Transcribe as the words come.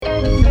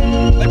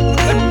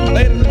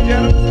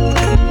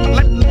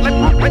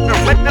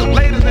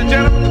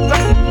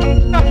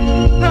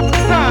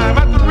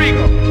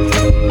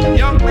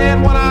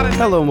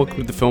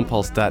welcome to the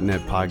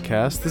FilmPulse.net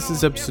podcast. This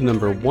is episode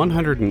number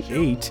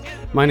 108.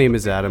 My name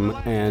is Adam,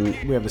 and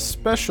we have a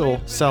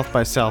special South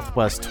by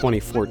Southwest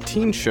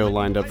 2014 show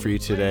lined up for you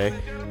today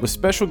with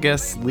special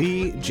guests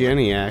Leigh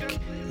Janiak,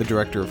 the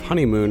director of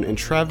Honeymoon, and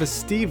Travis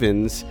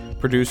Stevens,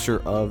 producer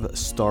of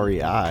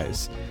Starry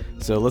Eyes.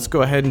 So let's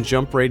go ahead and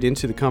jump right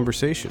into the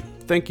conversation.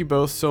 Thank you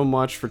both so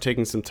much for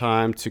taking some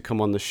time to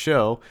come on the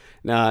show.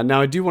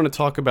 Now I do want to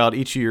talk about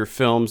each of your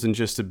films in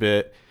just a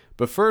bit,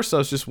 but first I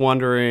was just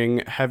wondering,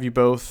 have you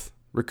both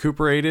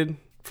recuperated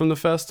from the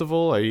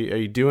festival? Are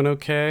you doing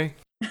okay?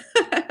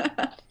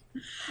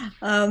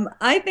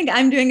 I think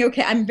I'm doing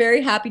okay. I'm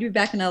very happy to be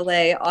back in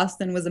LA.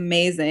 Austin was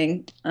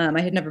amazing. I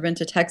had never been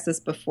to Texas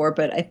before,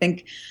 but I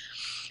think,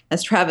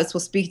 as Travis will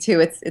speak to,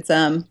 it's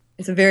a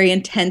very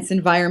intense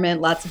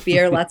environment, lots of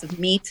beer, lots of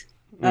meat.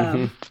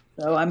 So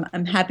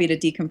I'm happy to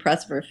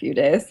decompress for a few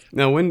days.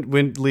 Now,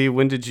 Leigh,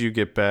 when did you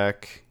get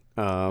back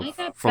from the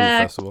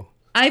festival?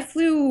 I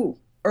flew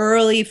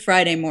early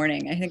Friday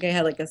morning. I think I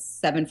had like a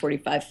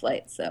 7:45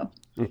 flight. So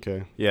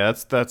okay, yeah,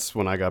 that's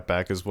when I got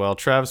back as well.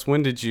 Travis,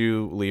 when did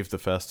you leave the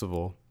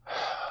festival?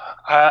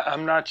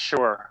 I'm not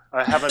sure.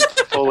 I haven't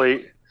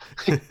fully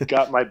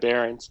got my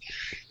bearings,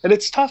 and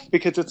it's tough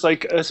because it's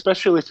like,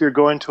 especially if you're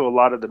going to a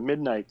lot of the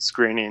midnight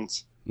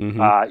screenings, you're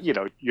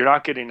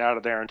not getting out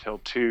of there until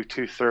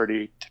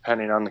 2:30,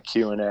 depending on the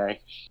Q&A,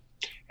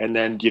 and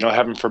then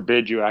heaven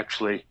forbid you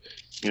actually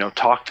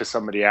talk to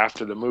somebody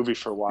after the movie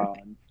for a while,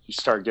 and you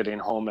start getting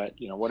home at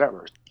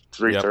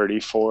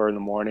 3:30, 4 in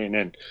the morning,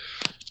 and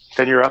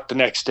then you're up the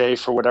next day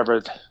for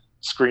whatever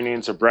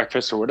screenings or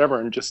breakfast or whatever,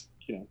 and just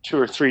 2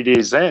 or 3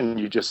 days in,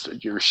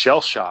 you're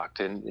shell shocked,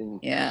 and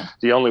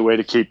the only way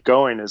to keep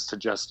going is to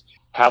just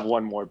have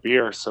one more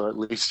beer, so at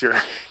least you're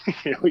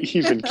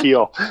even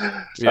keel.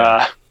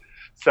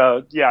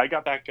 So I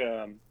got back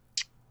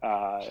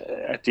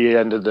at the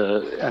end of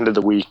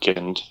the week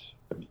and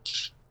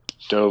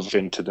dove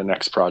into the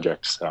next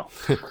project. So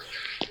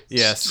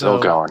still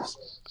going.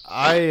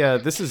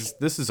 This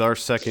is our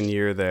second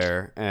year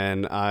there,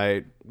 and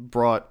I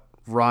brought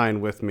Ryan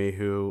with me,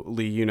 who,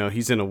 Leigh,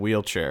 he's in a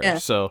wheelchair,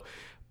 so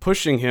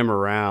pushing him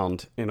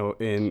around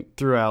in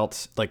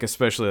throughout, like,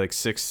 especially like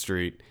 6th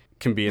Street,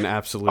 can be an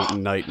absolute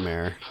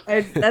nightmare.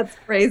 That's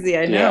crazy.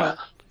 I know.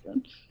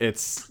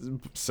 It's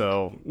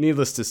so,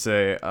 needless to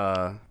say,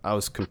 I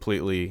was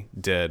completely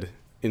dead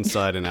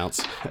inside and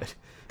outside.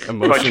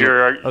 But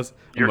your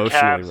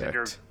calves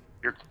and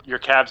your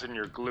calves and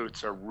your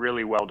glutes are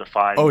really well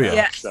defined. Oh yeah.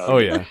 Yes. So,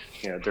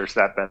 there's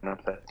that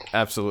benefit.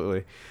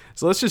 Absolutely.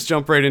 So let's just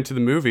jump right into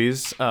the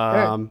movies.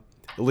 Sure.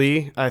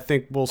 Leigh, I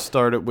think we'll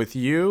start it with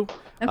you.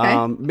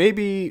 Okay.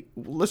 Maybe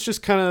let's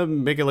just kind of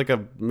make it like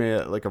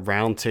a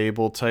round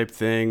table type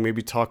thing.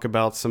 Maybe talk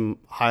about some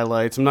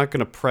highlights. I'm not going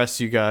to press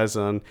you guys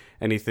on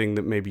anything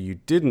that maybe you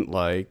didn't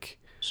like.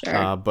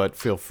 Sure. But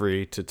feel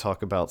free to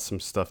talk about some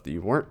stuff that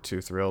you weren't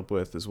too thrilled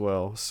with as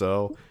well.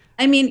 So,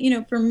 I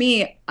mean, for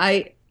me,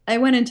 I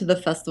went into the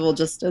festival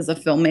just as a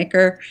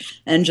filmmaker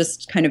and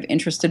just kind of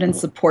interested in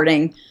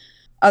supporting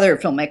other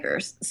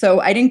filmmakers. So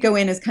I didn't go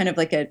in as kind of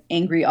like an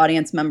angry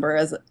audience member,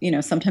 as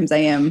sometimes I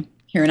am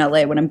here in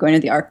LA when I'm going to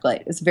the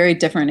ArcLight. It's a very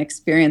different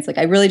experience. Like,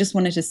 I really just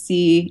wanted to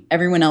see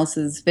everyone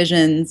else's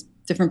visions,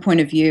 different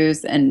point of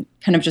views, and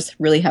kind of just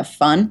really have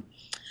fun.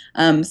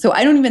 So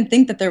I don't even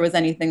think that there was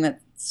anything that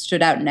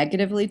stood out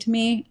negatively to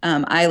me.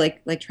 I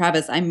like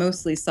Travis, I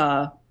mostly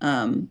saw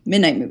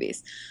midnight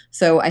movies.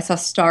 So I saw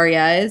Starry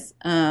Eyes,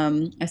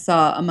 I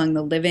saw Among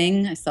the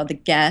Living, I saw The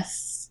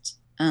Guest,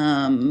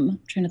 I'm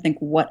trying to think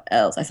what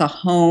else. I saw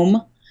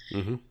Home,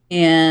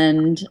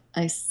 and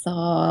I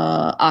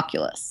saw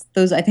Oculus.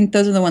 I think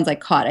those are the ones I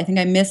caught. I think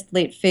I missed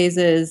Late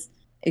Phases,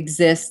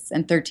 Exists,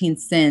 and 13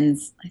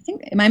 Sins.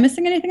 Am I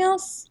missing anything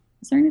else?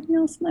 Is there anything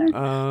else in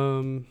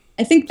there?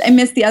 I think I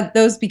missed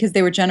those because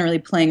they were generally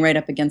playing right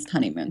up against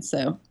Honeymoon.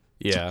 So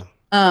yeah.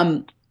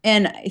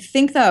 And I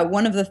think that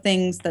one of the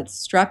things that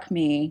struck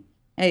me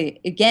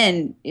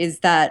again is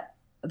that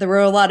there were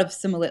a lot of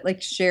similar,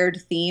 like, shared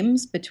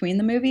themes between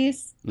the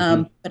movies,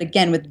 but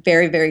again with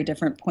very, very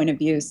different point of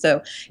views.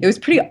 So it was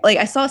pretty, like,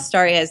 I saw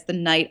Starry Eyes the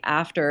night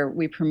after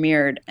we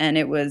premiered, and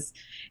it was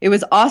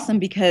awesome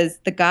because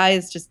the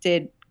guys just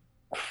did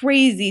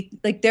crazy,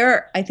 like,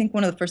 I think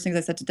one of the first things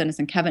I said to Dennis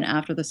and Kevin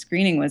after the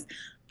screening was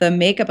the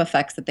makeup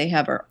effects that they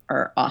have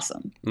are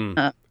awesome.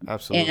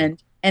 Absolutely.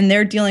 And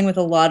they're dealing with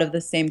a lot of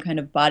the same kind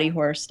of body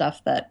horror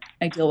stuff that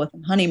I deal with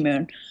in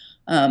Honeymoon,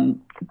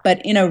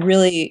 but in a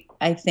really,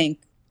 I think,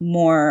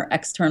 more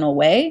external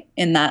way,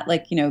 in that,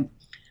 like,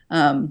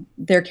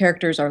 their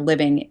characters are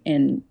living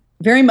in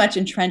very much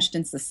entrenched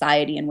in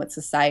society and what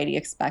society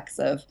expects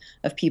of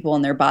people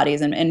and their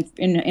bodies. And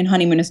in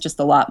Honeymoon is just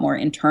a lot more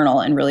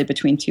internal and really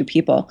between two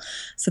people.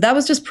 So that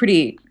was just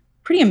pretty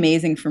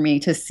amazing for me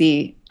to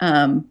see.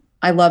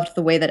 I loved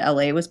the way that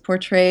LA was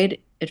portrayed.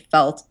 It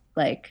felt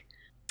like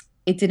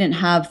it didn't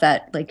have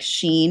that, like,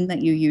 sheen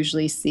that you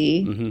usually see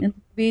in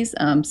movies.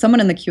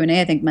 Someone in the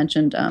Q&A, I think,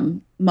 mentioned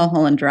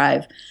Mulholland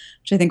Drive,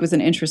 which I think was an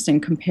interesting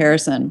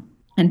comparison.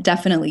 And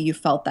definitely you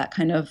felt that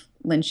kind of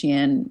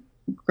Lynchian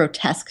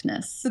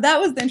grotesqueness. So that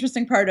was the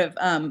interesting part of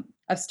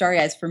Starry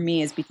Eyes for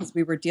me, is because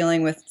we were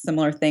dealing with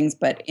similar things,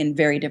 but in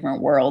very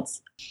different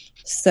worlds.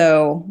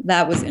 So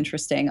that was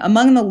interesting.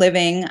 Among the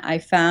Living, I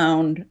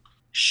found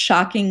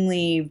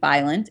shockingly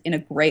violent in a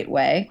great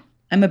way.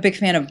 I'm a big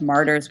fan of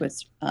Martyrs,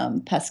 which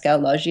Pascal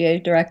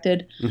Laugier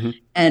directed. Mm-hmm.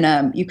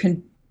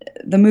 And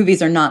the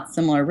movies are not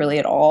similar really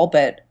at all,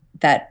 but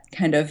that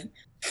kind of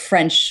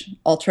French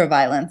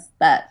ultra-violence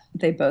that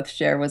they both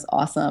share was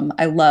awesome.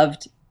 I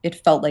loved, it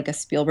felt like a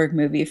Spielberg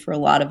movie for a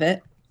lot of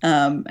it.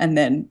 And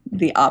then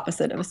the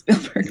opposite of a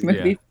Spielberg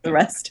movie for the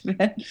rest of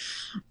it.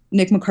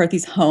 Nick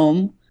McCarthy's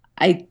Home,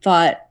 I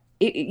thought,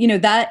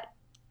 that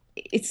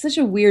it's such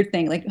a weird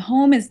thing. Like,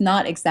 Home is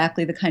not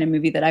exactly the kind of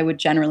movie that I would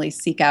generally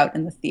seek out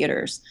in the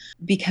theaters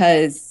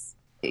because,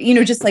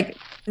 just like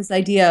this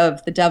idea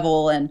of the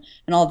devil and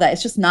all of that,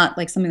 it's just not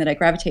like something that I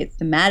gravitate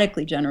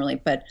thematically generally.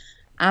 But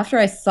after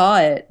I saw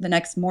it the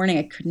next morning,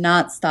 I could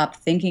not stop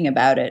thinking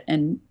about it.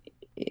 And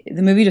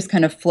the movie just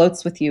kind of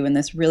floats with you in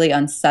this really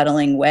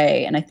unsettling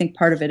way. And I think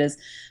part of it is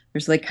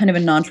there's like kind of a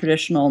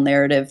non-traditional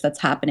narrative that's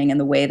happening in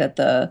the way that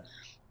the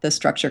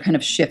structure kind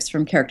of shifts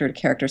from character to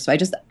character. So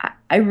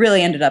I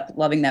really ended up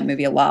loving that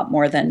movie a lot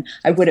more than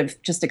I would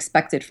have just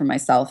expected for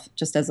myself,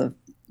 just as a,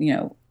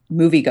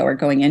 moviegoer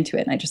going into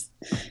it. And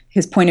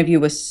his point of view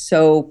was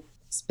so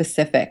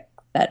specific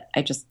that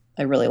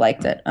I really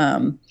liked it.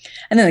 And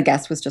then The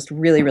Guest was just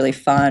really, really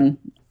fun.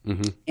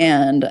 Mm-hmm.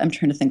 And I'm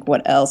trying to think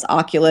what else.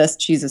 Oculus,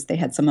 Jesus, they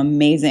had some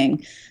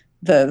amazing,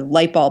 the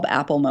light bulb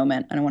Apple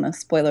moment. I don't want to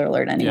spoiler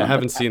alert anyone. Yeah, I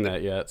haven't seen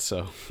that yet,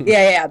 so.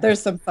 yeah.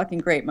 There's some fucking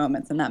great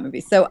moments in that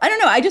movie. So I don't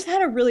know. I just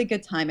had a really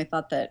good time. I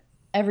thought that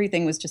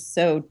everything was just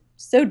so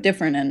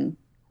different and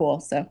cool.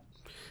 So.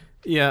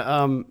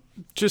 Yeah,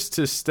 just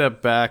to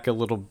step back a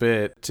little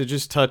bit, to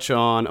just touch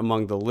on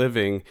Among the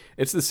Living,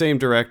 it's the same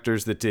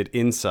directors that did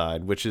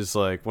Inside, which is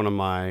like one of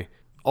my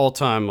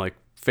all-time like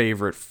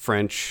favorite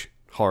French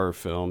horror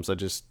films. I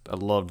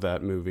loved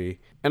that movie.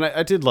 And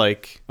I did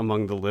like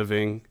Among the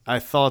Living. I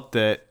thought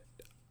that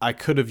I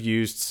could have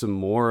used some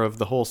more of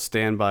the whole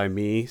Stand By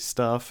Me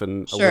stuff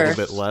and a little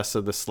bit less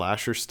of the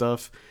slasher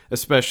stuff,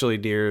 especially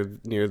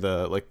near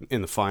the, like,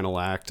 in the final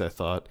act. I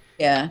thought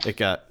it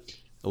got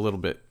a little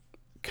bit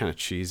kind of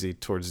cheesy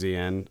towards the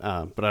end,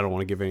 but I don't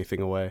want to give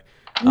anything away.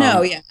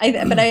 No,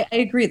 but I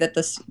agree that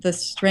the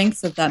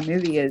strengths of that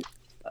movie is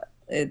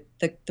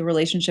the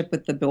relationship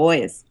with the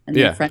boys and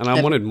the friendship. And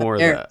I wanted more of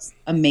that.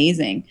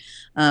 Amazing,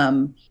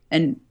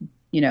 and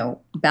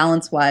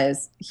balance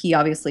wise, he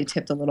obviously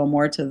tipped a little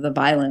more to the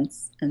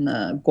violence and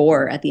the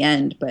gore at the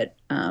end, but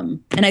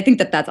and I think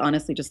that's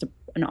honestly just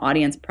an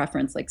audience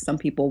preference. Like, some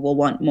people will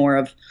want more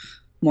of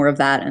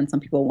that, and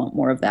some people want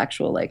more of the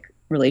actual like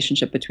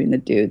relationship between the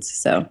dudes.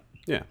 So.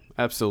 Yeah,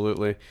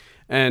 absolutely.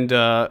 And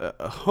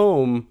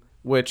Home,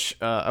 which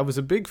I was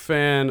a big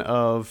fan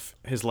of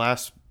his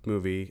last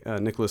movie,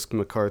 Nicholas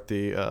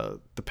McCarthy,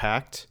 The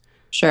Pact.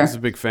 Sure. I was a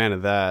big fan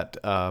of that.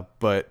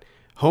 But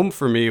Home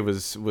for me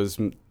was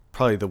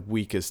probably the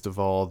weakest of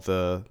all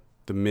the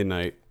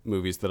midnight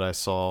movies that I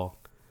saw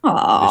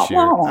this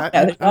year.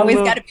 There's always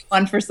got to be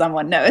one for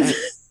someone. No,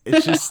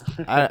 it's just,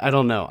 I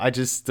don't know. I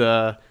just...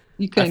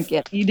 you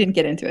didn't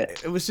get into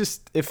it.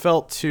 It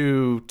felt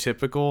too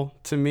typical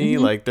to me.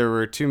 Mm-hmm. Like, there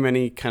were too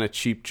many kind of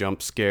cheap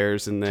jump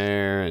scares in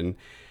there, and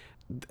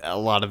a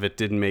lot of it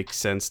didn't make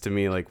sense to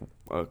me. Like,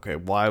 okay,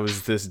 why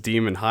was this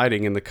demon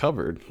hiding in the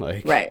cupboard?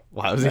 Like,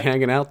 why was he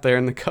hanging out there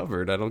in the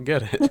cupboard? I don't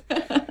get it.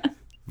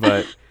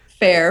 But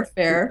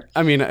fair.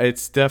 I mean,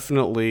 it's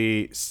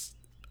definitely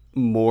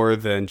more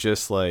than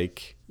just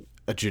like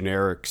a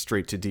generic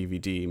straight to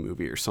DVD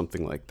movie or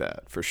something like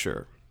that, for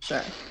sure.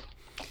 Sure.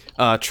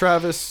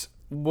 Travis,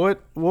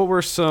 what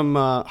were some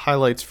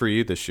highlights for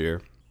you this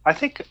year? I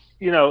think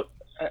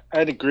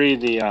I'd agree.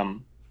 The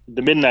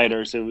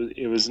Midnighters.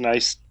 It was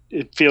nice.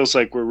 It feels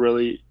like we're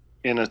really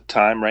in a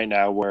time right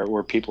now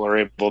where people are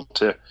able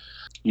to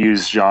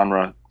use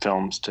genre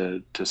films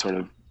to sort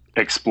of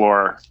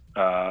explore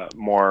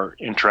more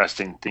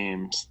interesting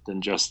themes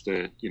than just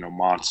the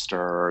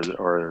monster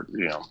or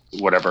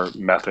whatever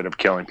method of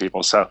killing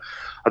people. So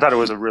I thought it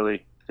was a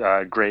really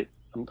great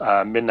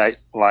midnight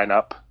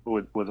lineup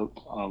with a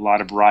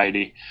lot of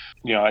variety.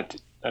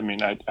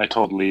 I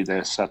told Lee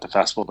this at the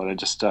festival, but I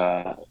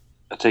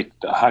think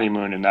The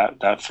Honeymoon in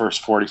that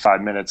first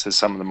 45 minutes is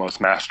some of the most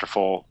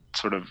masterful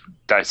sort of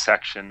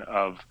dissection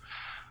of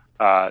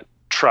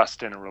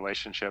trust in a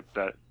relationship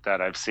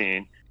that I've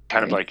seen.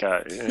 Kind of like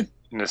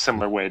in a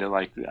similar way to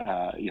like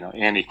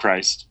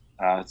Antichrist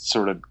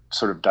sort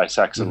of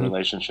dissects a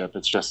relationship.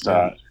 It's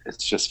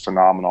just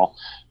phenomenal.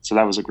 So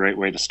that was a great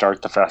way to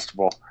start the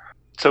festival.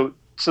 So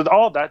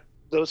all of that,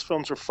 those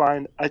films were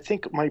fine. I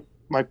think my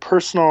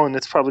personal, and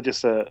it's probably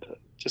just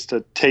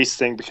a taste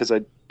thing because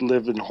I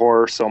live in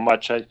horror so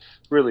much. I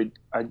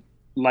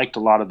liked a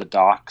lot of the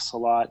docs a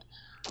lot.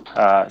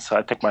 So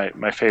I think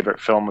my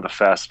favorite film of the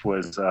fest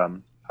was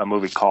a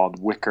movie called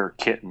Wicker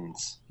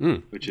Kittens,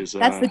 which is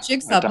that's the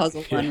jigsaw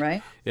puzzle one,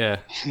 right? Yeah.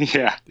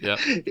 Yeah. Yeah.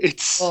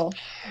 It's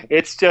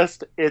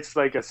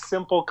like a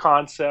simple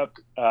concept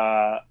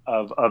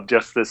of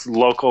just this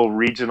local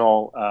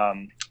regional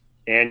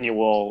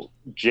annual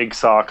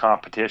jigsaw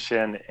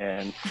competition,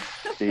 and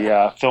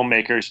the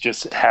filmmakers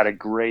just had a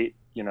great,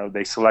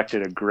 they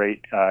selected a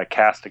great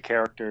cast of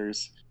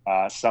characters.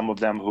 Some of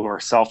them who are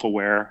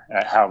self-aware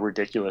at how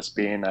ridiculous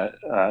being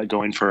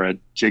going for a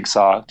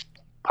jigsaw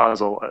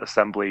puzzle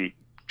assembly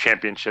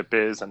championship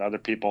is, and other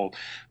people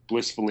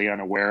blissfully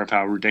unaware of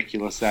how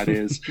ridiculous that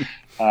is.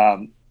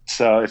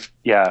 So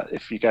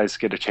if you guys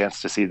get a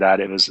chance to see that,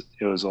 it was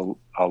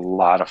a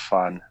lot of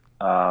fun.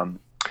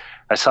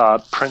 I saw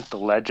Print the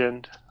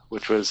Legend,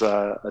 which was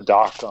a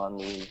doc on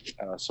the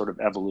sort of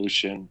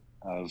evolution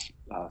of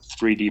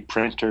 3D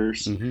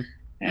printers. Mm-hmm.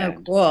 And,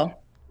 oh,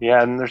 cool.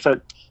 Yeah, and there's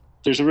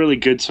a really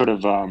good sort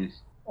of a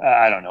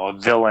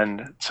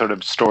villain sort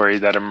of story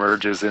that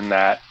emerges in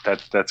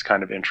that's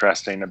kind of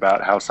interesting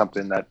about how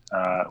something that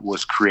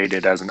was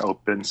created as an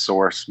open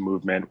source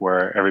movement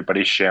where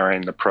everybody's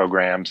sharing the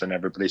programs and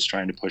everybody's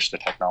trying to push the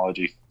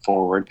technology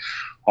forward,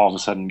 all of a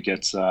sudden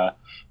gets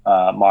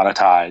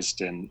monetized,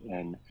 and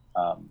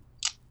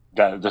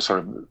the sort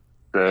of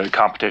the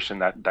competition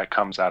that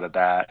comes out of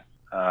that.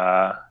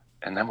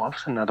 And then what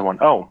was another one?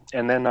 Oh,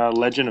 and then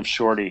Legend of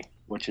Shorty,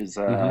 which is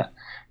a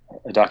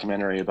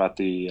documentary about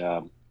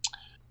the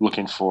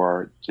looking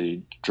for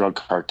the drug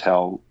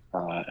cartel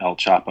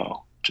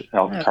cartel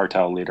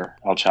leader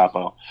El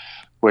Chapo,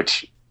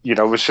 which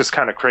was just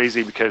kind of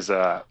crazy because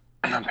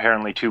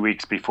apparently 2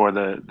 weeks before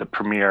the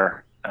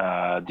premiere,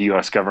 the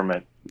U.S.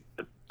 government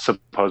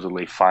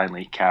supposedly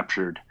finally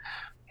captured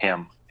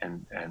him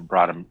and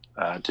brought him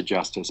to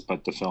justice,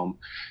 but the film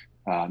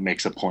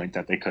makes a point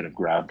that they could have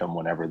grabbed him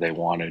whenever they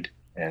wanted,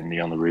 and the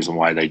only reason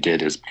why they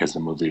did is because the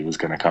movie was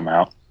going to come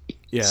out.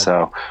 Yeah.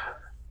 So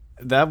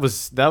that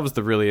was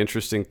the really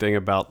interesting thing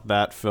about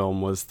that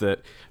film, was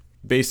that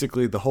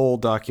basically the whole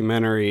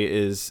documentary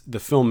is the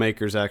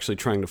filmmakers actually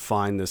trying to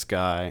find this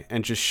guy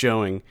and just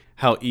showing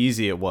how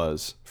easy it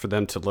was for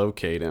them to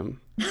locate him.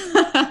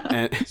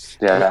 And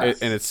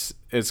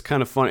it's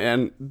kind of funny,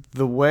 and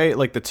the way,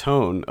 like, the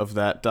tone of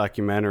that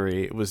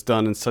documentary was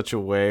done in such a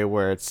way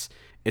where it's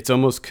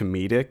almost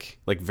comedic,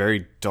 like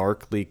very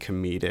darkly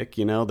comedic.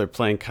 They're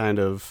playing kind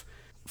of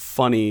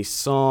funny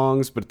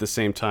songs, but at the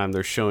same time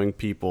they're showing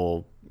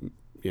people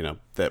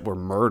that were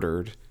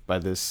murdered by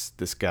this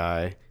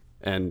guy.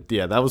 And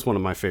yeah, that was one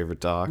of my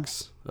favorite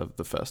docs of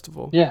the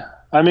festival. Yeah,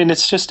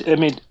 that's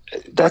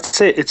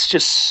it. It's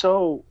just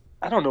so,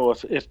 I don't know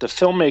if the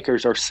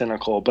filmmakers are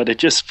cynical, but it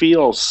just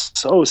feels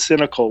so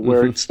cynical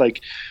where it's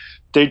like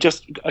they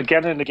just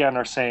again and again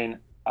are saying,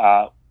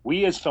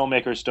 we as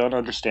filmmakers don't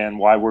understand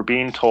why we're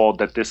being told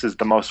that this is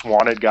the most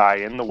wanted guy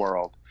in the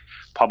world,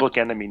 public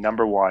enemy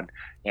number one,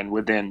 and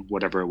within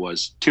whatever it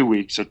was, 2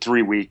 weeks or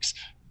 3 weeks,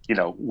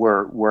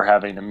 we're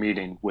having a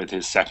meeting with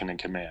his second in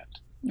command.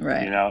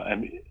 Right.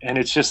 And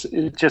it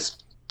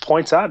just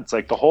points out, it's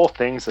like the whole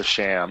thing's a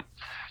sham,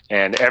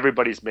 and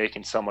everybody's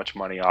making so much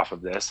money off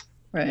of this.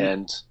 Right.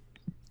 And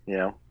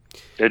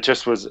it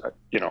just was,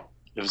 it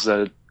was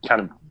a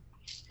kind of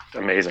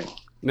amazing.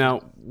 Now,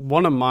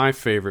 one of my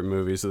favorite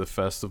movies of the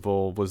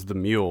festival was The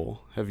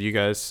Mule. Have you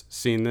guys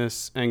seen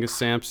this? Angus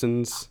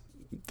Sampson's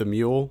The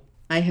Mule?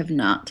 I have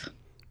not.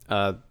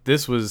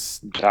 This was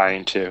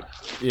dying to.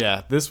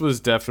 Yeah, this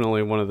was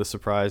definitely one of the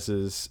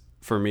surprises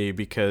for me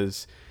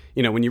because,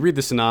 when you read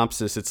the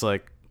synopsis, it's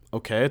like,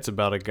 okay, it's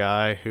about a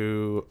guy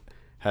who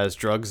has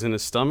drugs in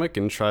his stomach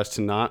and tries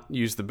to not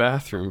use the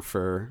bathroom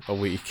for a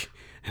week.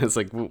 And it's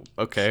like,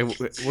 okay,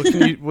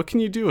 what can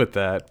you do with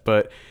that?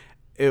 But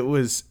it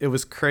was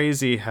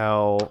crazy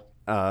how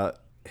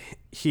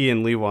he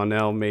and Leigh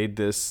Whannell made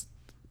this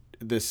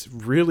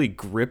really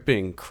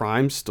gripping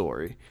crime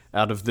story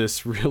out of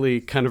this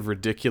really kind of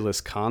ridiculous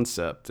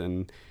concept,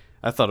 and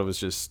I thought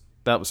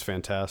that was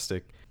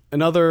fantastic.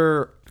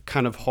 Another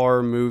kind of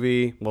horror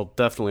movie, well,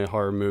 definitely a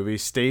horror movie,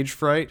 Stage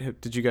Fright.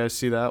 Did you guys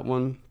see that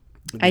one?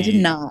 I did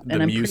not,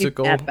 and I'm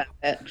musical. pretty bad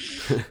about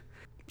it.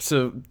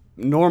 So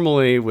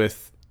normally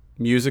with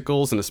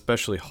musicals, and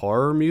especially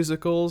horror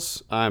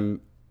musicals,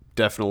 I'm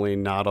definitely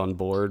not on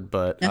board,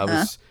 but I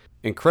was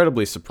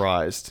incredibly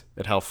surprised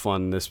at how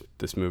fun this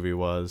movie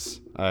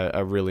was. I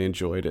really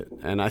enjoyed it,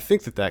 and I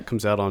think that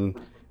comes out on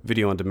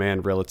video on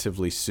demand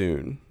relatively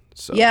soon.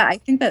 So yeah, I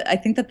think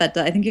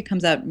it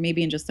comes out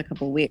maybe in just a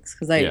couple of weeks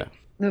because it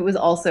was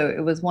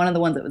one of the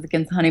ones that was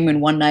against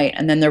Honeymoon one night,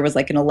 and then there was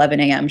like an 11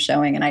 a.m.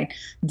 showing, and I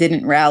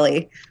didn't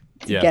rally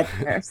to get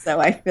there, so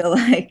I feel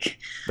like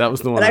that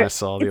was the one I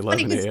saw, the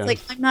 11 a.m. Like,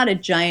 I'm not a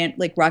giant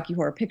like Rocky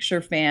Horror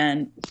Picture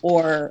fan,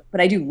 but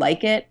I do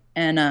like it,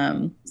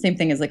 and same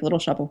thing as like Little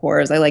Shop of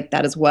Horrors. I like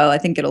that as well. I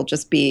think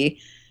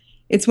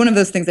it's one of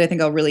those things that I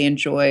think I'll really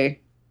enjoy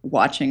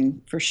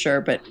watching for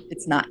sure, but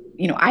it's not,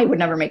 I would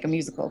never make a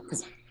musical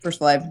because first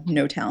of all, I have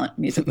no talent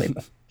musically.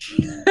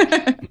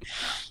 But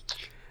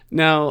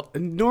Now,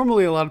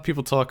 normally a lot of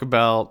people talk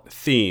about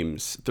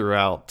themes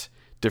throughout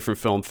different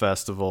film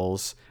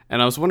festivals,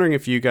 And I was wondering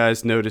if you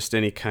guys noticed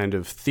any kind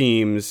of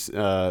themes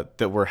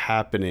that were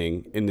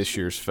happening in this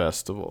year's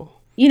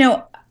festival. You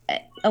know,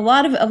 a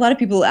lot of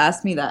people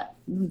ask me that,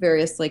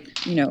 various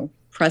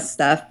press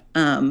stuff.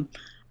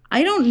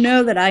 I don't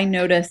know that I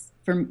noticed.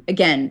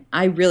 Again,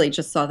 I really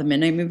just saw the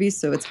midnight movies,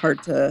 so it's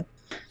hard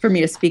for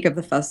me to speak of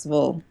the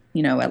festival,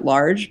 at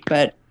large.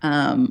 But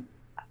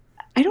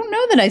I don't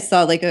know that I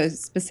saw like a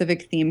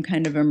specific theme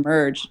kind of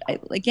emerge.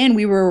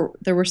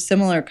 There were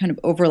similar kind of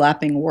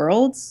overlapping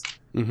worlds.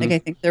 Mm-hmm. Like I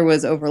think there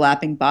was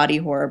overlapping body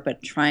horror,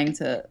 but trying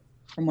to,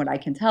 from what I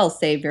can tell,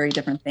 say very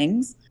different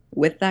things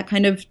with that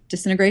kind of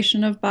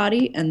disintegration of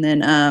body. And then,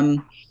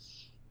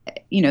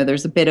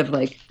 there's a bit of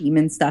like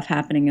demon stuff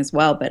happening as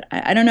well. But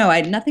I don't know.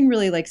 Nothing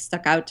really like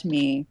stuck out to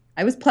me.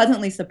 I was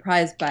pleasantly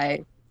surprised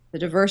by the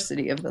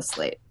diversity of the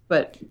slate.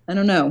 But I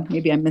don't know.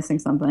 Maybe I'm missing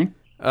something.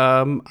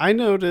 I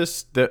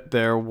noticed that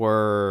there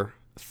were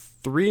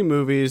 3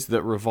 movies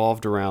that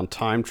revolved around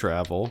time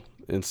travel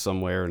in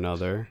some way or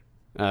another,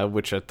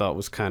 which I thought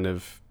was kind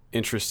of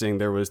interesting.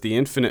 There was The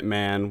Infinite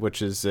Man,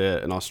 which is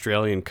an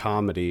Australian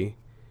comedy,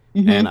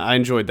 and I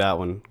enjoyed that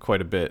one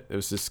quite a bit. It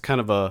was just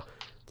kind of a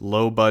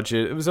low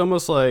budget. It was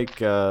almost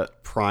like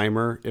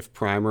Primer, if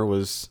Primer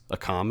was a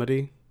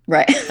comedy,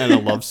 right, and a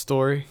love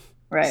story.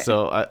 Right.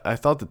 So I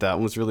thought that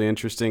one was really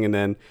interesting. And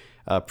then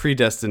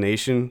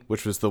Predestination,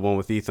 which was the one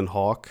with Ethan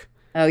Hawke.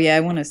 Oh yeah, I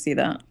want to see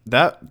that.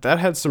 That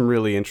had some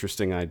really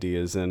interesting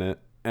ideas in it.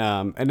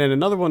 And then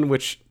another one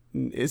which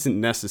isn't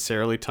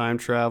necessarily time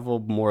travel,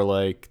 more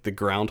like the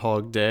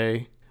Groundhog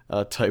Day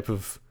type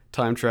of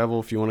time travel,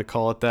 if you want to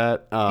call it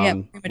that.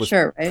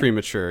 Premature, right?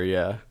 Premature,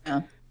 yeah.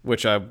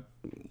 Which I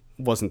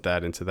wasn't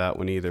that into that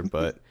one either,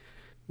 but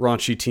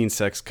raunchy teen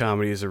sex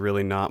comedies are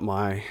really not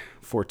my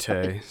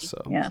forte.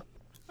 So yeah.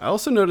 I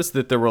also noticed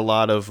that there were a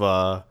lot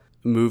of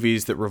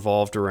movies that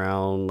revolved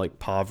around like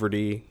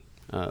poverty,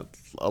 a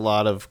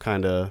lot of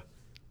kind of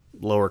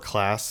lower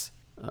class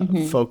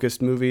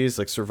focused movies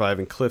like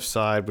Surviving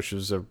Cliffside, which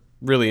was a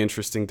really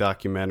interesting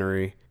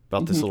documentary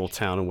about this little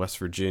town in West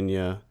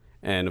Virginia.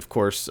 And of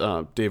course,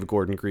 David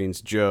Gordon Green's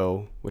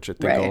Joe, which I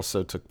think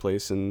also took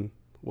place in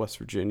West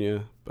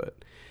Virginia.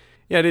 But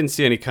yeah, I didn't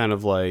see any kind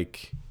of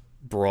like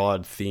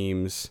broad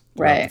themes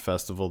throughout the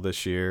festival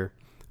this year.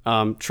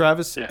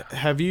 Travis,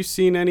 have you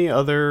seen any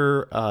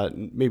other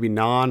maybe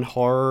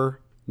non-horror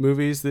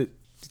movies that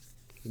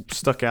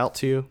stuck out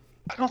to you?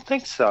 I don't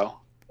think so.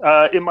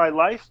 In my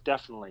life,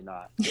 definitely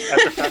not. At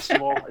the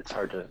festival, it's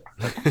hard to.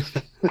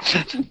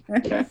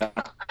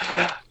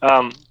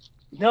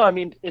 No, I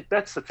mean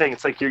that's the thing.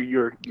 It's like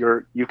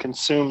you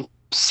consume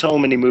so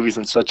many movies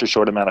in such a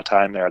short amount of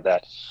time there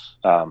that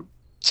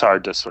it's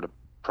hard to sort of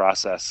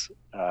process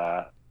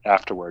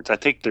afterwards. I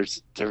think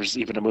there's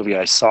even a movie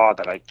I saw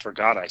that I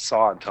forgot I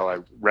saw until I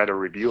read a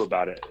review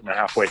about it, and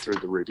halfway through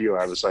the review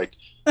I was like,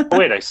 oh,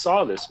 wait, I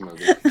saw this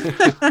movie.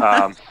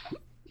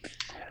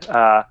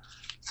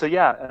 So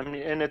yeah, I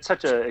mean, and it's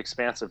such an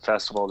expansive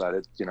festival that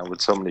it,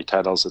 with so many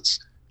titles, it's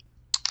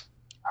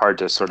hard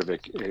to sort of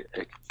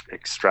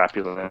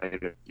extrapolate,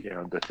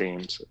 the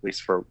themes, at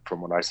least from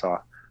what I saw.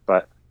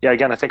 But yeah,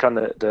 again, I think on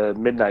the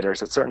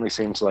Midnighters, it certainly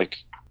seems like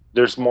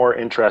there's more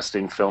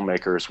interesting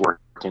filmmakers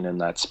working in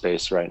that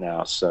space right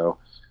now. So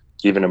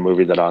even a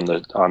movie that on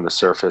the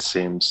surface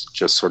seems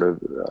just sort of,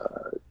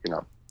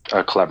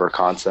 a clever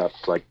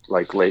concept like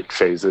Late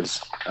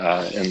Phases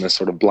in the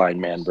sort of blind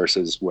man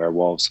versus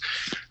werewolves,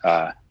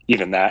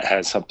 even that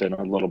has something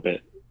a little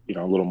bit,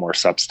 a little more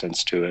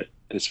substance to it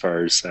as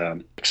far as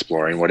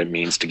exploring what it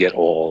means to get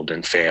old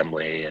and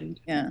family and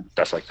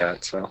stuff like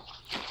that. So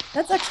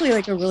that's actually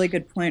like a really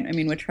good point. I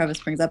mean, what Travis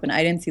brings up, and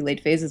I didn't see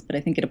Late Phases, but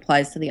I think it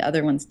applies to the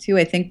other ones too.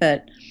 I think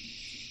that,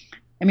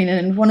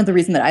 and one of the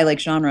reasons that I like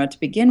genre to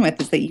begin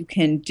with is that you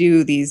can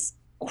do these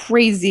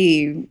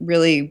crazy,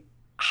 really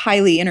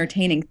highly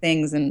entertaining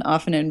things, and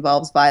often it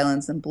involves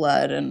violence and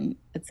blood and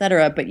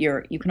etc. But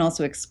you can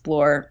also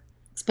explore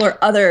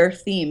other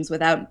themes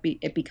without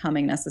it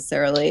becoming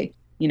necessarily,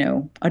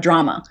 a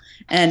drama.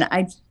 And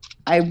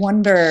I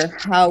wonder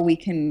how we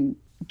can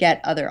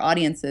get other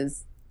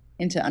audiences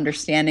into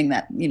understanding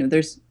that,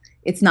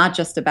 it's not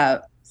just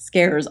about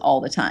scares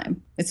all the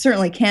time. It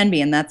certainly can be,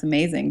 and that's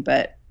amazing.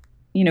 But,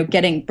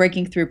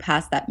 breaking through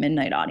past that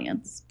midnight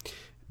audience.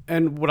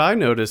 And what I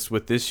noticed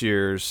with this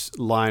year's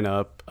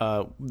lineup,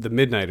 the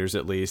Midnighters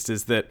at least,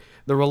 is that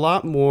there were a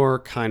lot more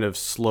kind of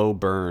slow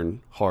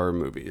burn horror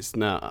movies.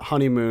 Now,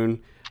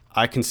 Honeymoon,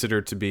 I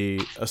consider to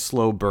be a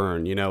slow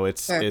burn.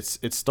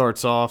 It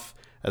starts off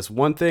as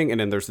one thing,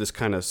 and then there's this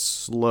kind of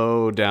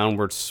slow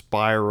downward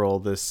spiral,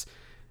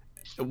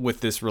 with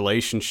this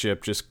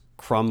relationship just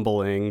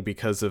crumbling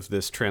because of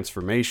this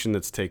transformation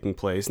that's taking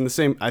place.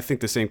 And I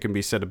think the same can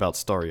be said about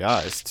Starry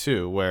Eyes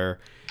too, where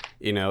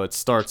it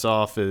starts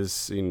off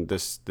as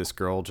this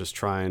girl just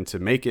trying to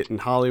make it in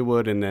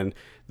Hollywood, and then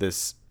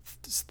this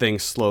thing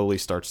slowly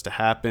starts to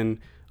happen.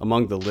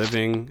 Among the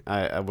Living,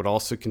 I would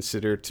also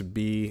consider to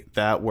be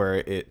that, where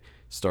it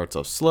starts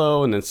off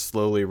slow and then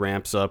slowly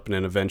ramps up and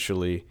then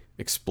eventually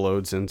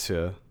explodes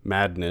into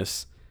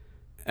madness.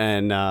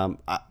 And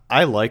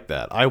I like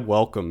that. I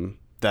welcome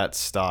that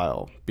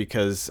style,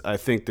 because I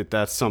think that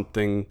that's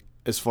something,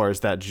 as far as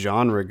that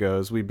genre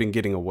goes, we've been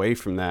getting away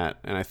from that.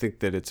 And I think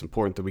that it's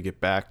important that we get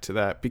back to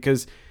that,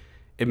 because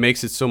it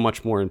makes it so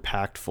much more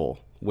impactful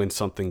when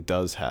something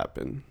does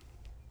happen.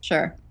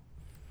 Sure.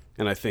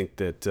 And I think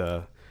that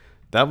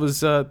that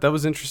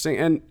was interesting.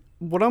 And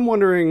what I'm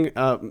wondering,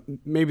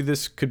 maybe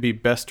this could be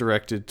best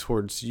directed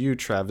towards you,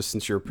 Travis,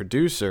 since you're a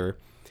producer.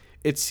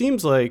 It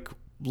seems like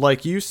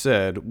you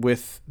said,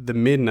 with the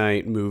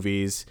midnight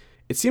movies,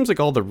 it seems like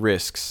all the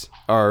risks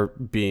are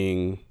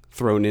being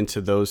thrown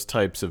into those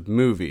types of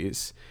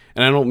movies.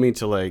 And I don't mean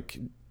to like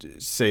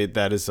say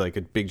that is like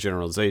a big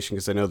generalization,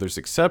 because I know there's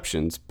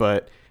exceptions,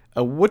 but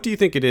what do you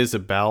think it is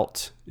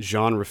about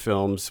genre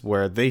films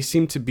where they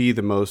seem to be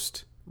the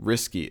most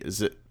risky?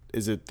 Is it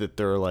that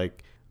they're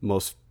like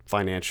most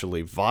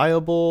financially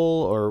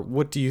viable, or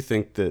what do you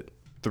think that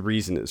the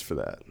reason is for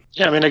that?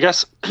 Yeah, I mean, I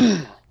guess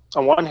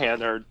on one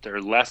hand,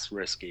 they're less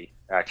risky,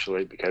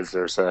 actually, because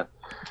there's at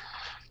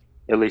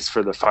least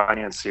for the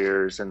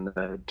financiers and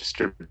the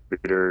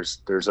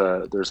distributors, there's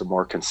a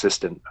more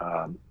consistent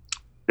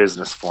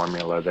business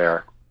formula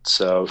there.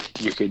 So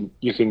you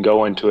can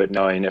go into it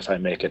knowing, if I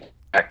make it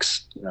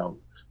X,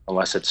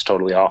 unless it's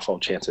totally awful,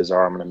 chances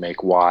are I'm going to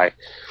make Y,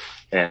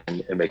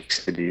 and it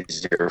makes it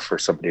easier for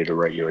somebody to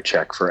write you a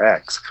check for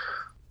X.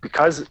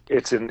 Because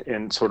it's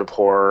in sort of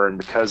horror, and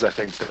because I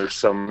think there's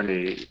so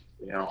many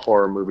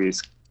horror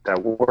movies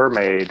that were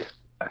made,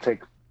 I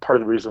think part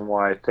of the reason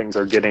why things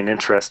are getting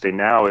interesting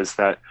now is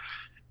that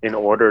in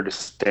order to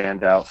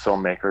stand out,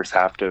 filmmakers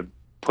have to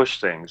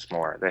push things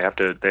more. They have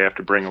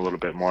to bring a little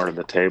bit more to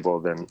the table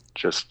than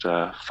just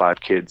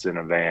 5 kids in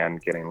a van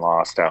getting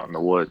lost out in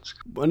the woods.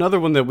 Another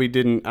one that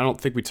I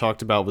don't think we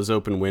talked about was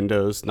Open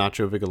Windows,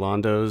 Nacho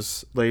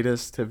Vigalando's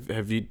latest.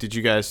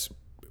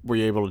 Were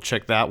you able to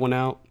check that one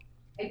out?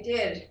 I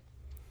did.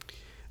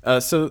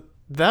 So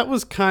that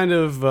was kind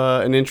of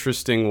an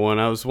interesting one.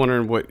 I was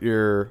wondering what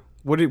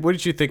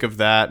did you think of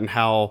that, and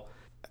how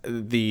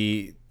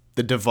the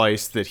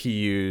device that he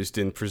used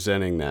in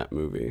presenting that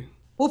movie?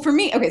 Well, for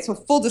me, okay, so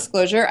full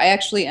disclosure, I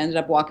actually ended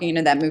up walking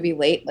into that movie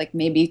late, like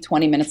maybe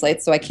 20 minutes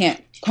late, so I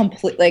can't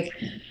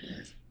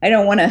I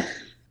don't want to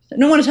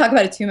talk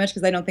about it too much,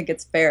 because I don't think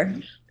it's fair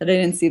that I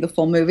didn't see the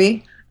full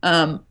movie.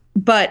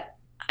 But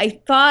I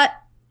thought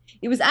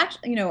it was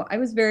actually, I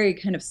was very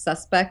kind of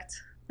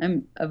suspect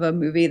of a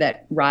movie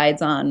that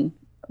rides on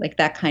like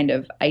that kind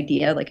of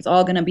idea, like it's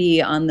all going to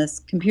be on this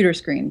computer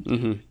screen.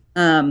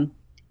 Mm-hmm.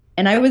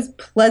 And I was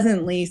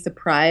pleasantly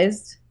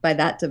surprised by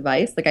that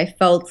device. Like I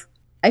felt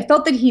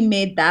that he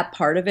made that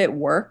part of it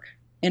work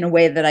in a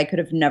way that I could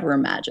have never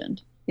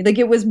imagined. Like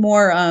it was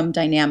more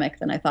dynamic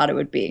than I thought it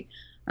would be.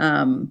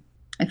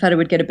 I thought it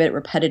would get a bit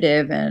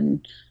repetitive,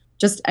 and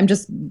I'm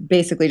just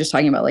basically just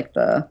talking about like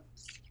the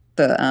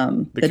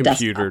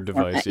computer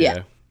device.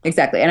 Yeah,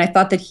 exactly. And I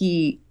thought that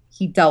he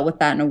dealt with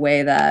that in a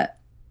way that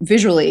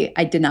visually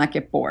I did not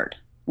get bored,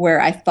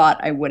 where I thought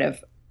I would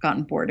have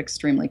gotten bored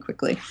extremely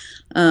quickly.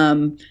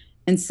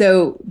 And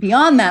so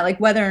beyond that, like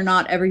whether or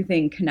not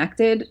everything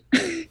connected,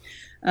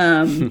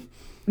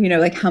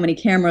 like how many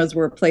cameras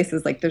were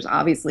places, like there's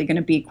obviously going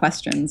to be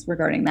questions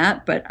regarding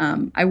that. But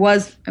I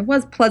was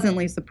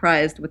pleasantly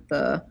surprised with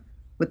the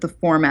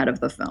format of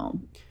the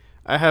film.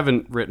 I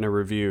haven't written a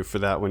review for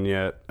that one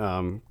yet,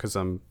 because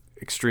I'm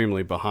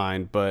extremely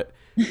behind. But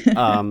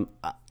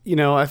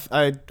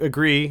I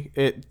agree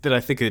that I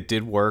think it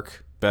did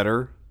work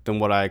better than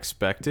what I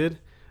expected.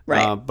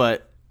 Right.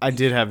 But I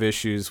did have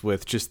issues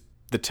with just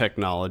the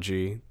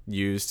technology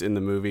used in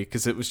the movie,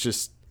 because it was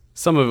just,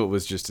 some of it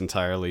was just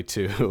entirely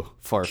too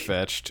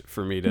far-fetched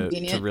for me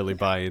to really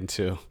buy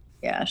into.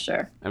 Yeah,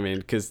 sure. I mean,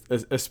 because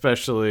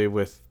especially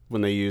with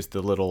when they used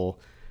the little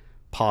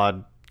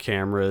pod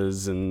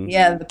cameras and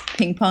the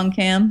ping pong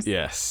cams.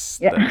 Yes.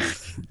 Yeah.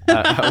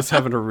 I was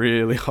having a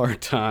really hard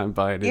time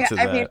buying into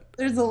that. I mean,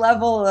 there's a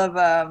level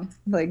of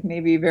like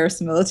maybe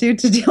verisimilitude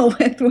to deal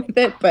with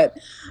it, but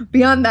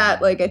beyond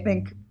that, like I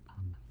think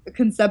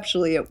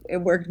conceptually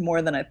it worked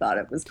more than I thought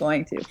it was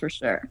going to, for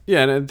sure.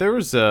 Yeah, and there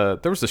was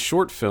a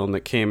short film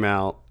that came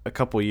out a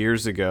couple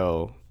years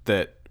ago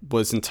that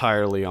was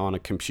entirely on a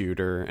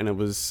computer, and it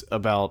was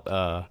about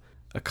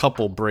a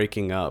couple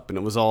breaking up, and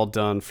it was all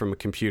done from a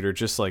computer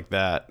just like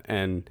that.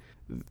 And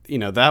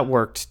that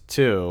worked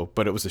too,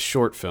 but it was a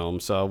short film,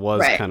 so I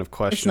was kind of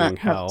questioning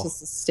how to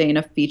sustain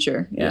a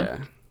feature. Yeah.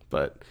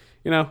 But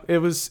it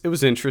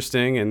was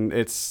interesting, and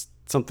it's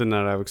something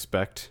that I would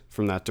expect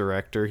from that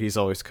director. He's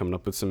always coming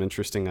up with some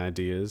interesting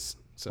ideas.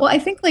 So. Well, I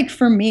think like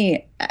for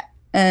me,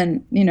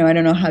 and I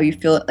don't know how you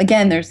feel.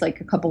 Again, there's like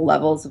a couple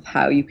levels of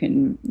how you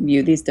can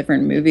view these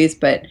different movies,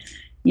 but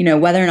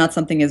whether or not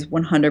something is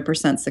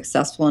 100%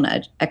 successful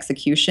in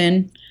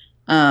execution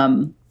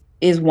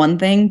is one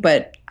thing,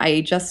 but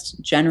I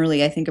just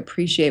generally, I think,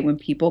 appreciate when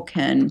people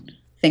can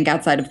think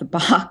outside of the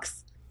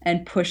box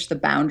and push the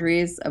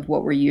boundaries of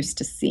what we're used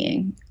to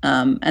seeing.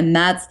 And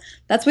that's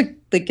what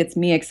like gets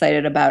me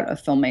excited about a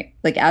filmmaker,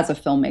 like as a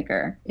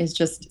filmmaker, is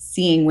just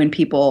seeing when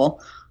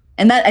people,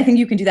 and that I think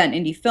you can do that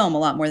in indie film a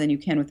lot more than you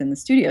can within the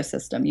studio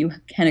system. You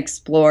can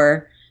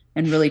explore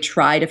and really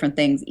try different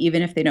things,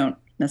 even if they don't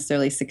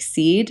necessarily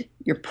succeed,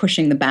 you're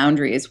pushing the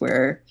boundaries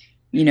where,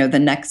 the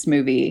next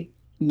movie,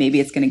 maybe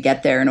it's going to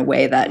get there in a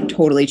way that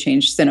totally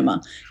changed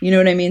cinema. You know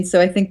what I mean?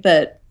 So I think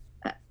that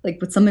like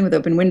with something with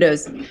Open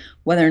Windows,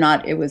 whether or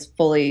not it was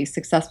fully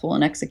successful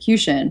in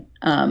execution,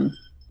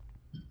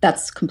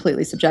 that's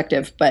completely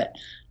subjective. But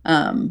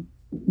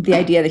the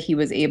idea that he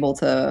was able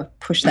to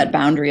push that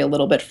boundary a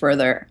little bit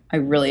further, I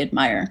really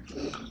admire.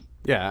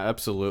 Yeah,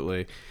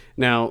 absolutely.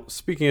 Now,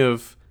 speaking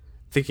of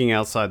thinking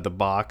outside the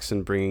box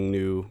and bringing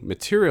new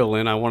material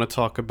in, I want to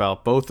talk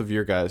about both of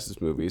your guys'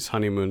 movies,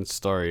 Honeymoon,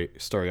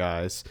 Starry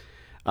Eyes.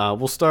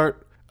 We'll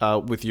start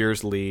with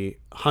yours, Lee,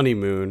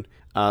 Honeymoon.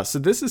 So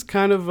this is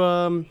kind of,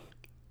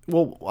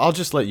 well, I'll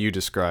just let you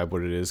describe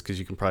what it is because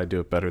you can probably do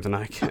it better than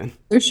I can.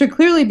 There should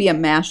clearly be a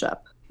mashup,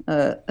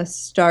 a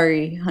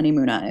Starry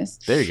Honeymoon Eyes.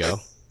 There you go.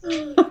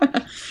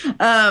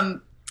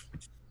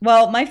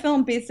 Well, my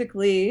film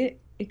basically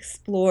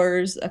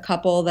explores a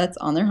couple that's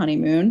on their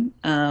honeymoon,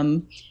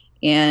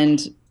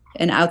 and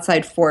an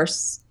outside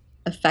force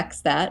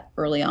affects that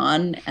early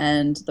on,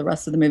 and the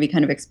rest of the movie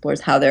kind of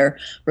explores how their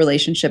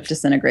relationship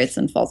disintegrates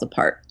and falls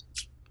apart.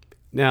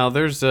 Now,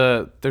 there's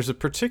a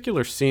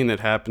particular scene that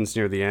happens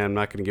near the end. I'm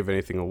not going to give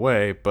anything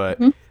away, but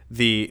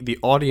the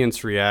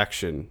audience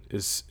reaction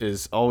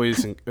is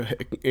always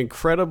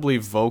incredibly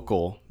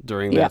vocal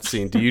during that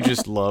scene. Do you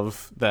just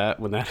love that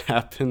when that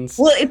happens?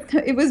 Well,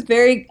 it was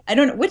very. I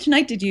don't know, which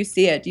night did you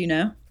see it? Do you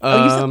know?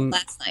 You saw it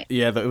last night.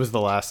 Yeah, it was the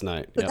last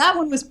night. So that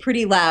one was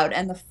pretty loud,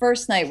 and the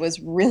first night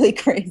was really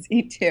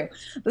crazy too.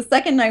 The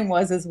second night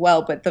was as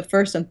well, but the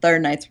first and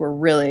third nights were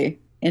really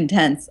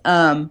intense.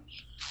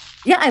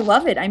 Yeah, I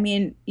love it. I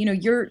mean,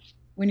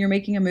 when you're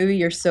making a movie,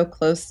 you're so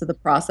close to the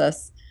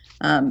process.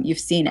 You've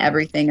seen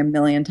everything a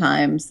million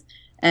times,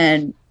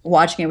 and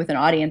watching it with an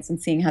audience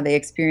and seeing how they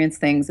experience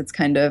things, it's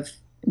kind of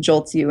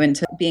jolts you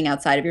into being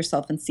outside of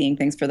yourself and seeing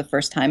things for the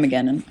first time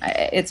again. And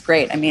it's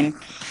great. I mean,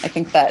 I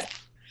think that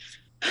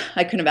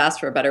I couldn't have asked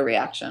for a better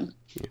reaction.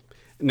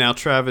 Now,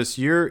 Travis,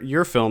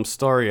 your film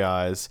Starry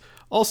Eyes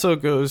also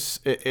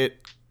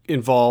it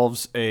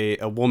involves a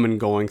woman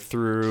going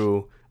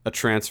through a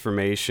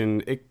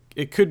transformation.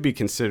 It could be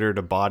considered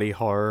a body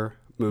horror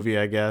movie,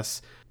 I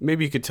guess.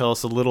 Maybe you could tell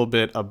us a little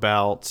bit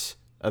about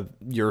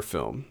your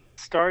film.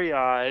 Starry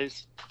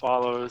Eyes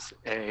follows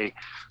a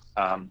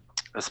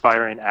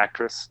aspiring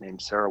actress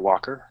named Sarah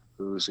Walker,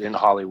 who's in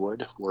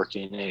Hollywood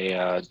working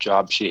a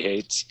job she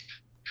hates,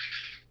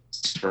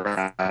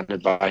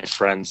 surrounded by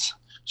friends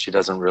she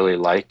doesn't really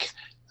like,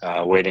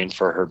 waiting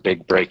for her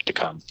big break to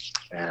come.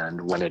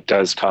 And when it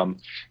does come,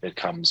 it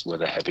comes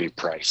with a heavy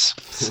price.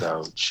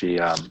 So she,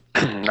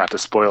 not to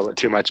spoil it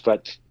too much,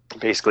 but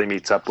basically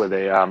meets up with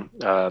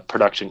a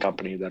production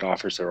company that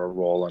offers her a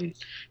role in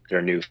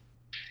their new,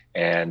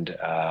 and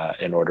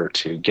in order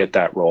to get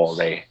that role,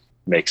 they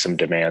make some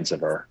demands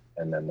of her.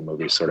 And then the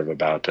movie's sort of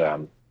about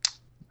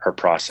her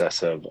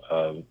process of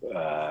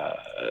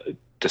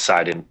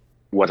deciding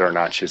whether or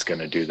not she's going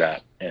to do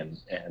that, and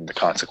the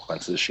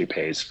consequences she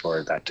pays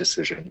for that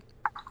decision.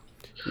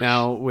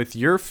 Now, with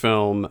your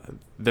film,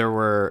 there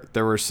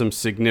were some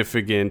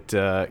significant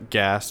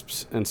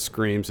gasps and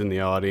screams in the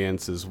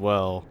audience as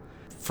well,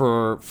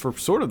 for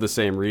sort of the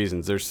same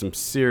reasons. There's some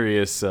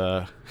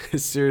seriously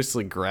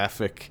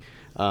graphic,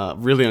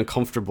 really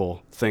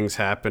uncomfortable things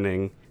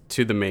happening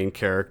to the main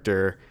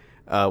character.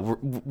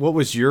 What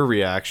was your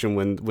reaction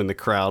when the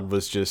crowd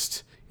was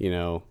just,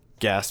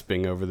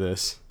 gasping over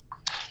this?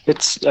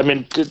 I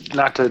mean,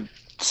 not to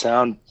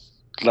sound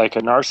like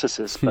a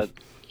narcissist, but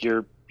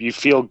you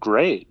feel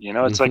great.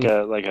 It's like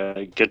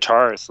a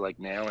guitarist like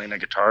nailing a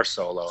guitar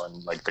solo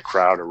and like the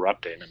crowd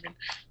erupting. I mean,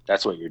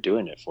 that's what you're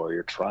doing it for.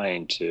 You're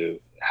trying to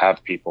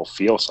have people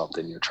feel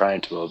something. You're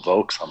trying to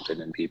evoke something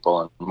in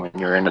people. And when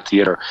you're in a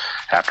theater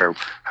after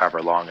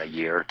however long, a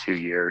year, 2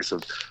 years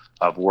of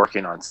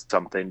working on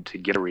something to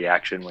get a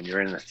reaction, when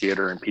you're in the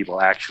theater and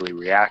people actually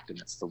react and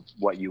it's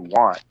what you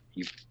want,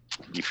 you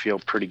feel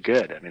pretty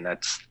good. I mean,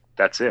 that's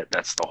it.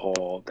 That's the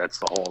whole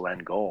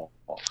end goal.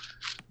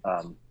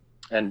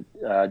 And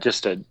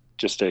just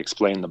to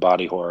explain the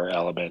body horror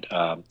element,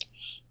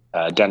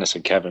 Dennis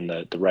and Kevin,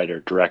 the writer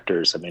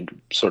directors, I mean,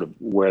 sort of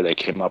where they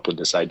came up with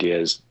this idea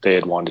is they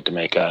had wanted to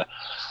make a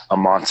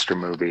monster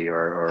movie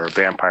or a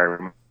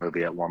vampire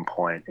movie at one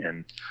point,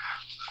 and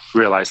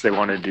realized they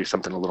wanted to do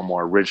something a little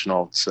more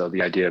original. So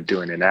the idea of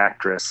doing an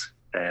actress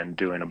and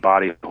doing a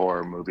body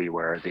horror movie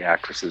where the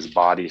actress's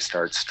body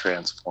starts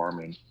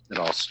transforming, it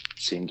all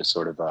seemed to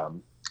sort of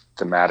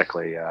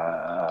thematically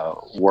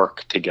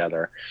work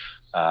together.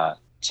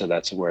 So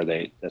that's where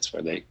they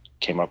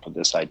came up with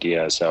this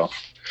idea. So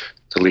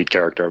the lead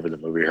character over the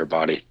movie, her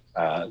body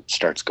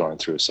starts going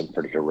through some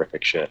pretty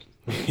horrific shit.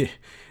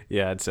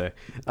 Yeah, I'd say.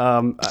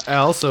 I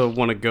also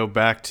want to go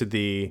back to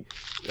the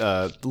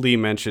Lee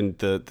mentioned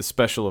the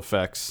special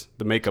effects,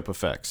 the makeup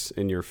effects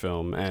in your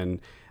film, and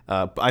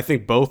I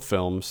think both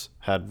films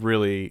had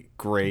really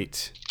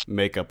great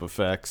makeup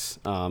effects,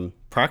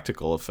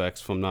 practical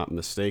effects, if I'm not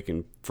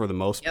mistaken, for the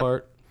most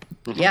part.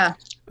 Yeah.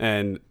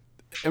 And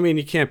I mean,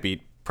 you can't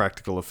beat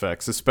practical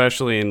effects,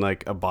 especially in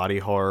like a body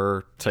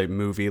horror type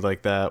movie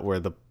like that, where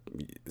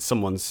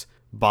someone's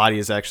body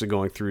is actually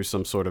going through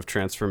some sort of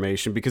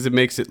transformation, because it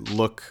makes it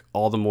look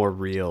all the more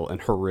real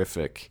and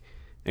horrific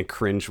and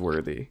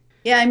cringeworthy.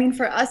 Yeah, I mean,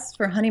 for us,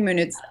 for Honeymoon,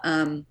 it's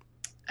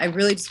I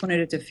really just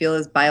wanted it to feel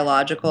as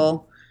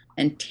biological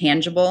and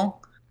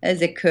tangible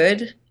as it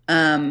could.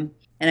 And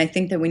I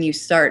think that when you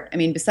start, I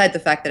mean, besides the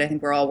fact that I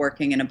think we're all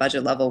working in a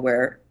budget level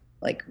where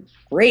like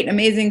great,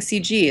 amazing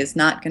CG is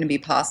not going to be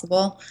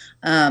possible,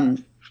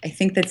 I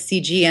think that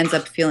CG ends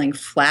up feeling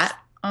flat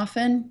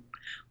often.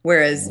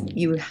 Whereas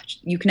you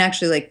can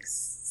actually like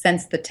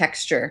sense the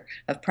texture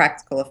of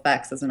practical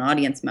effects as an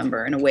audience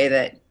member in a way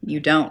that you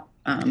don't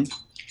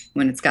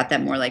when it's got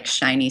that more like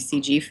shiny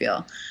CG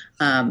feel.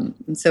 And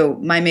so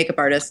my makeup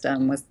artist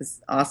was this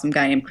awesome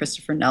guy named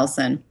Christopher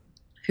Nelson,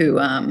 who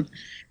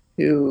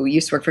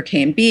used to work for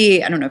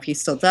K&B. I don't know if he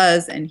still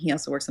does, and he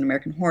also works on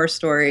American Horror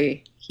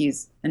Story.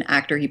 He's an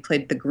actor. He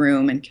played the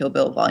groom in Kill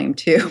Bill Volume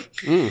 2.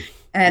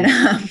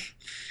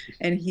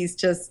 And he's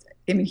just,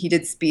 I mean, he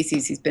did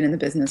Species. He's been in the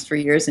business for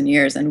years and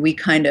years. And we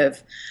kind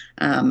of,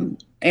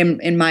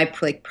 in my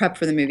like prep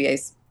for the movie, I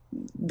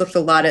looked a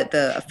lot at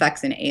the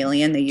effects in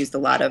Alien. They used a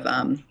lot of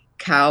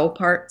cow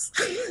parts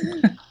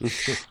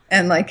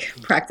and like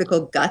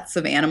practical guts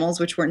of animals,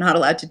 which we're not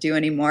allowed to do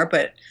anymore.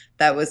 But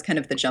that was kind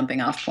of the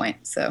jumping off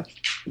point. So.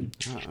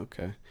 Oh,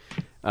 okay.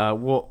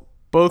 Well,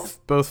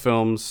 both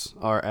films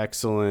are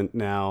excellent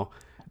now.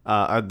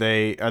 Are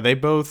they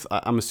both?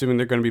 I'm assuming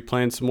they're going to be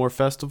playing some more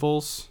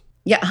festivals.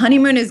 Yeah,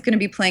 Honeymoon is going to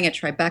be playing at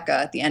Tribeca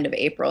at the end of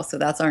April, so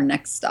that's our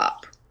next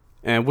stop.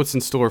 And what's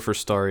in store for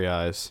Starry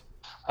Eyes?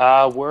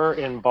 We're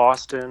in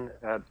Boston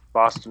at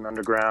Boston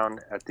Underground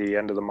at the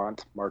end of the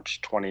month,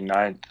 March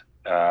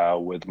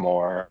 29th, with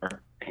more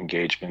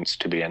engagements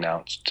to be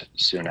announced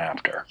soon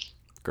after.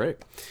 Great.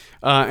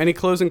 Any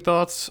closing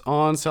thoughts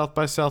on South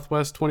by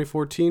Southwest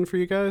 2014 for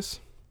you guys?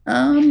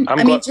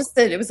 Just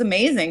that it was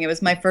amazing. It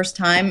was my first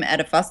time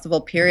at a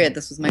festival, period.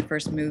 This was my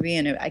first movie,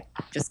 and I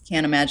just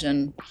can't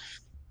imagine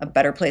a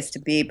better place to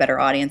be, better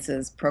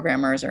audiences,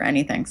 programmers, or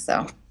anything.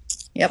 So,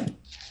 yep.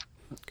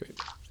 Great.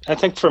 I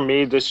think for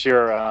me this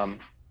year,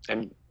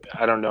 and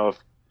I don't know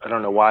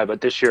why, but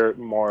this year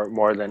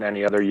more than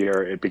any other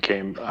year, it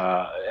became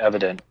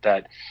evident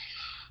that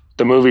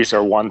the movies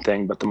are one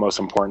thing, but the most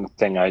important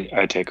thing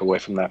I take away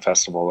from that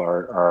festival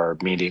are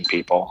meeting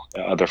people,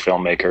 other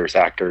filmmakers,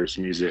 actors,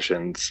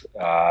 musicians,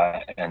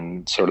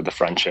 and sort of the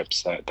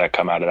friendships that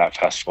come out of that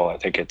festival. I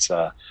think it's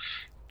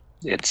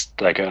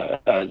like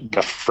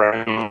the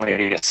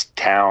friendliest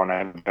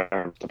town.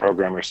 The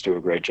programmers do a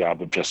great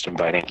job of just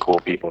inviting cool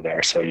people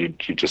there. So you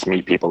just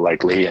meet people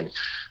like Lee and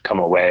come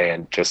away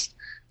and just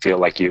feel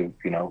like you're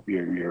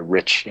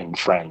rich in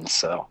friends.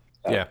 So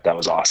that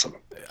was awesome.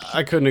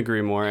 I couldn't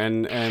agree more.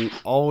 And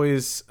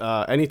always,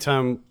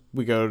 anytime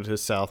we go to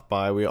South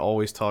by, we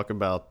always talk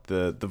about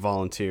the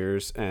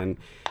volunteers, and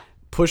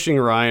pushing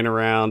Ryan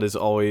around is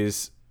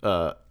always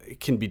it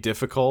can be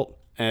difficult.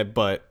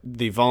 But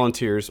the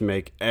volunteers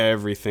make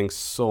everything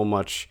so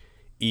much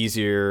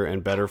easier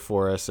and better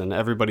for us, and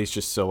everybody's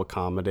just so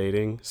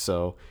accommodating.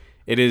 So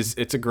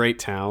it's a great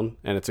town,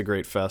 and it's a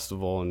great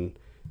festival, and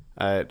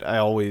I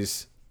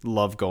always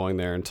love going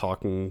there and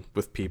talking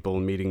with people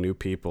and meeting new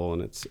people,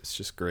 and it's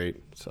just great.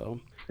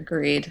 So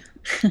agreed.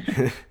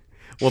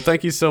 Well,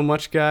 thank you so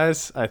much,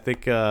 guys. I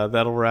think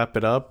that'll wrap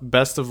it up.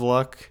 Best of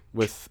luck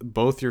with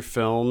both your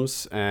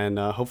films, and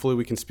hopefully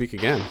we can speak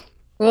again.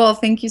 Cool.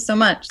 Thank you so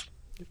much.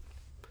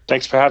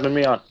 Thanks for having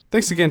me on.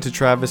 Thanks again to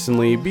Travis and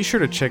Lee. Be sure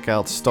to check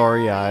out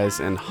Starry Eyes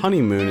and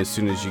Honeymoon as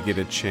soon as you get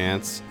a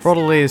chance. For all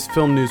the latest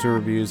film news and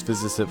reviews,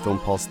 visit us at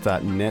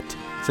filmpulse.net.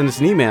 Send us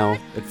an email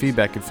at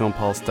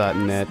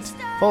feedback@filmpulse.net.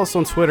 Follow us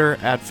on Twitter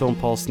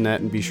 @FilmPulseNet,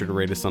 and be sure to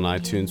rate us on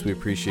iTunes. We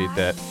appreciate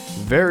that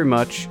very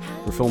much.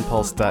 For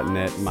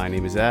filmpulse.net, my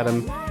name is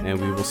Adam, and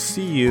we will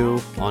see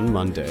you on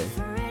Monday.